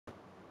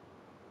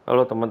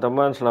Halo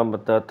teman-teman,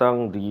 selamat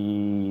datang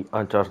di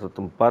Uncharted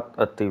 4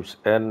 Tips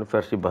and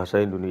versi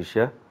bahasa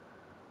Indonesia.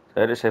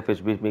 Saya di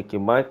Savage Beast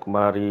Mickey Mike,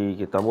 mari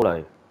kita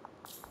mulai.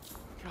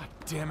 God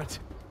damn it.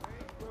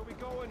 Where are we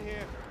going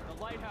here? The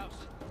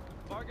lighthouse.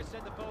 Vargas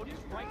said the boat is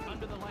right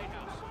under the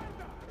lighthouse.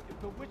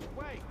 But which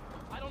way?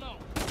 I don't know.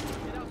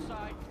 Get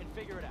outside and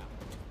figure it out.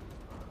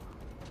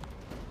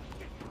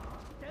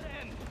 Dead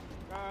end.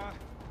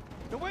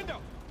 The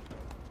window!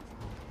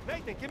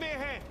 Nathan, give me a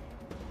hand.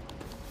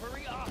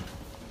 Hurry up.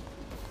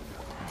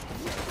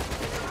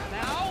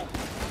 Now?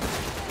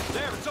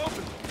 There, it's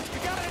open. You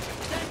got it.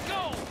 Then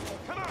go.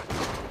 Come on.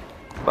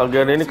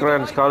 Bagian ini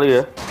keren sekali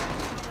ya.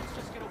 Let's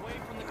just get away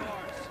from the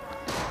guards.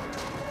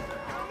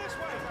 Come this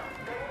way.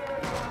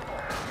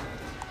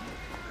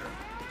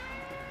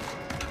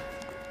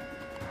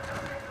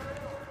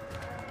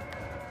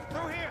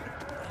 Through here.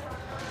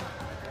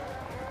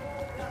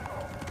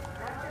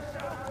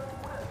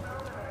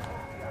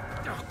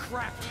 Oh,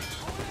 crap.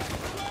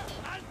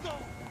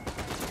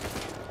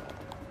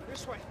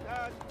 This way.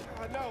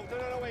 No,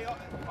 wait.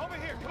 Over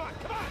here. Come on,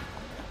 come on.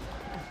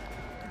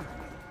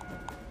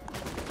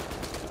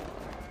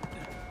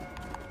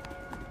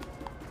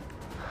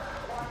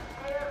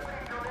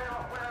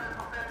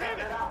 Damn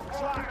it!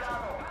 It's locked.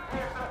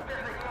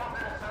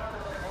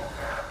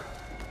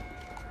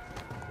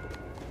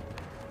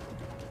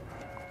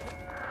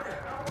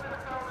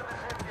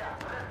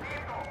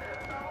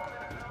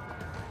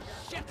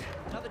 Shit.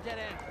 Another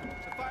dead end.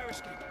 It's a fire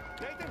escape.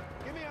 Nathan,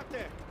 get me up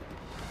there.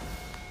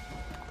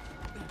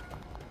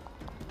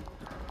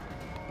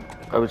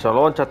 Gak bisa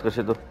loncat ke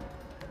situ.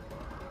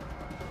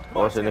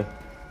 Oh sini.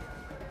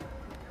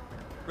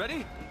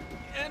 Ready?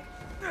 And...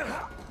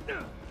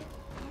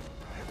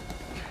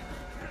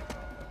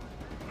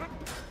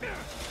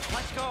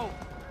 Let's go.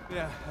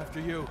 Yeah,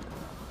 after you.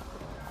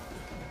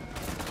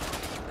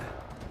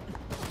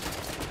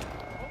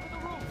 Over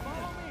the roof.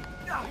 Follow me.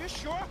 Are you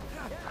sure?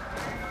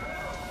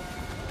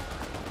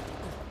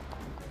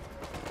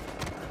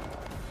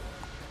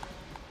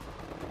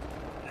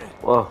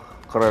 Wah,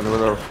 keren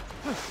bener.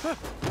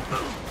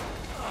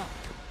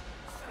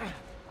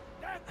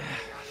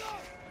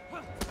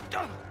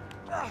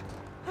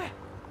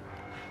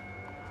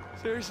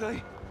 Seriously?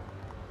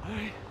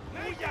 Alright.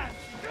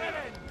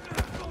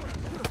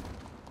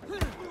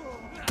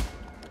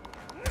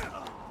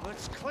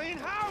 Let's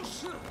clean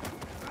house. All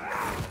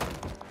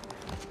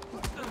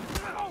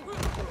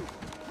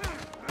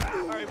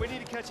right, we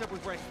need to catch up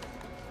with Ray.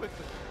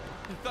 Quickly.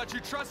 You thought you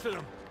trusted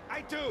him.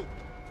 I do.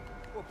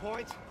 To a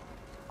point.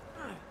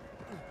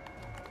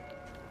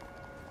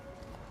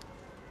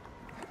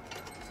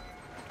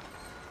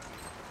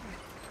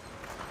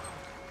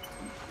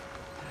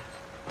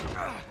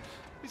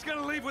 He's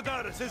gonna leave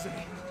without us, isn't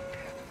he?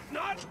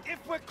 Not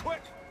if we're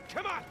quick.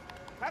 Come on.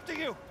 After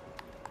you.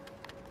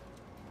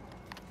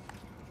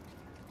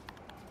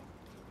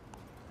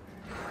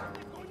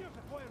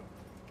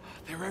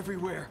 They're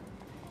everywhere.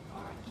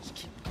 Just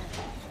keep.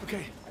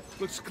 Okay,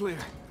 looks clear.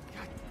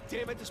 God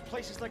damn it, this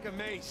place is like a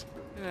maze.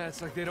 Yeah,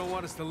 it's like they don't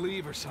want us to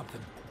leave or something.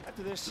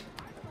 After this,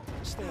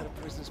 stay out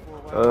of business for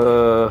a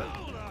while.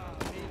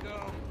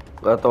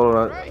 Gak tau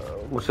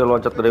mesti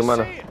loncat dari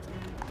mana. See it.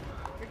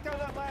 Kick down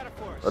that ladder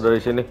for us. Oh, dari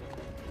sini.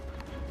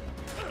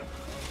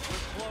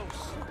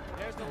 Close.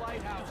 There's the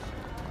lighthouse.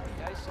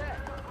 Like I said,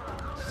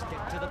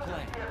 stick to the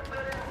plan.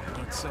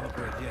 Don't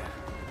celebrate yet.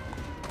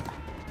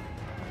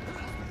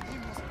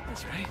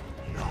 That's right.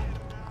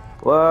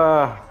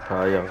 Wah,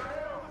 sayang.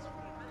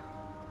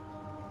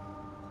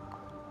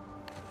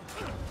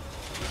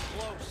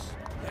 Close.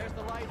 There's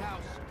the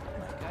lighthouse.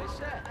 Like I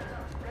said,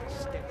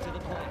 stick to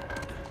the plan.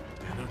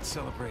 Don't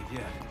celebrate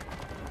yet.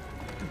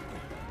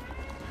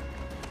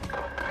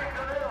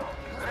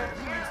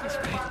 That's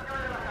right.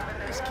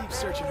 Just keep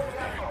searching over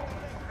there.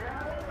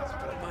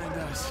 Don't mind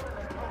us.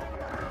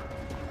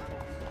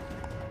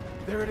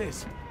 There it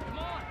is. Come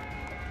on.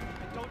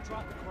 And don't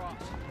drop the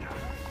cross.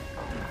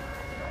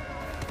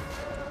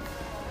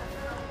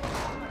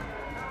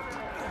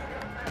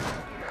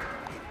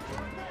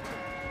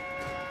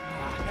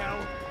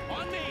 Hell.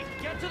 On me.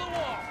 Get to the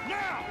wall.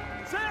 Now.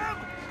 Sam!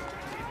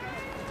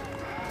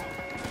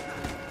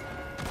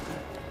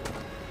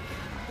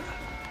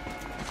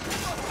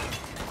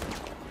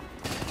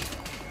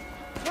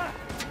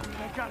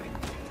 I got it.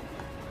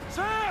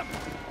 Sam!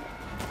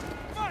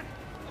 Come on!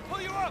 I'll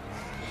pull you up!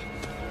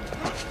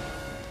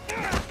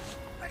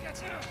 I got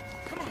you.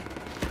 Come on.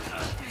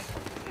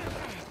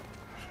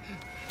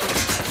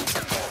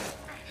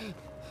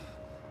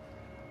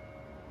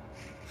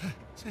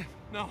 Sam,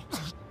 no.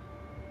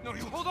 No,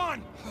 you hold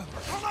on!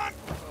 Hold on!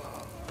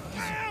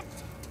 Sam!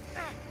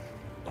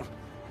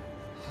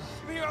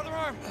 Give me your other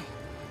arm!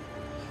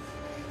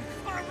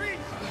 Come on, reach!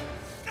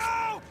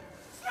 No!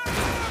 Sam!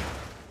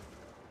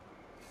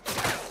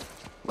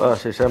 Wah,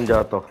 si Sam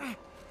jatuh.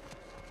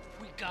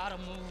 We gotta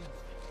move.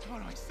 Oh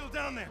no, he's still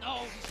down there!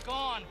 No, he's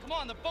gone. Come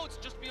on, the boat's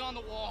just beyond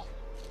the wall.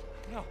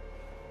 No,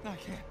 I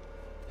can't.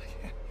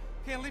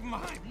 Can't leave him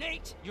behind.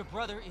 Nate, your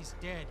brother is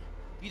dead.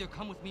 Either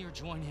come with me or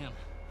join him.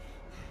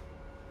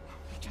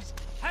 Just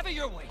have Have it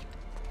your way.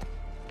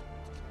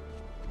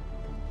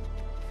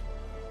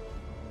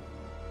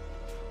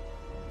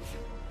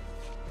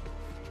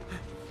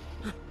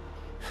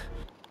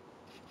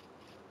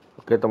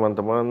 Oke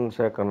teman-teman,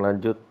 saya akan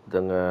lanjut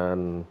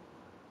dengan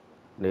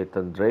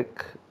Nathan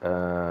Drake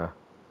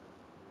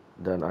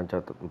dan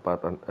Uncharted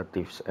 4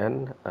 Thieves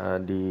End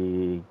di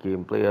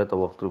gameplay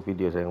atau walkthrough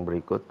video saya yang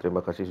berikut.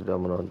 Terima kasih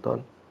sudah menonton.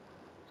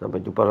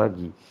 Sampai jumpa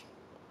lagi.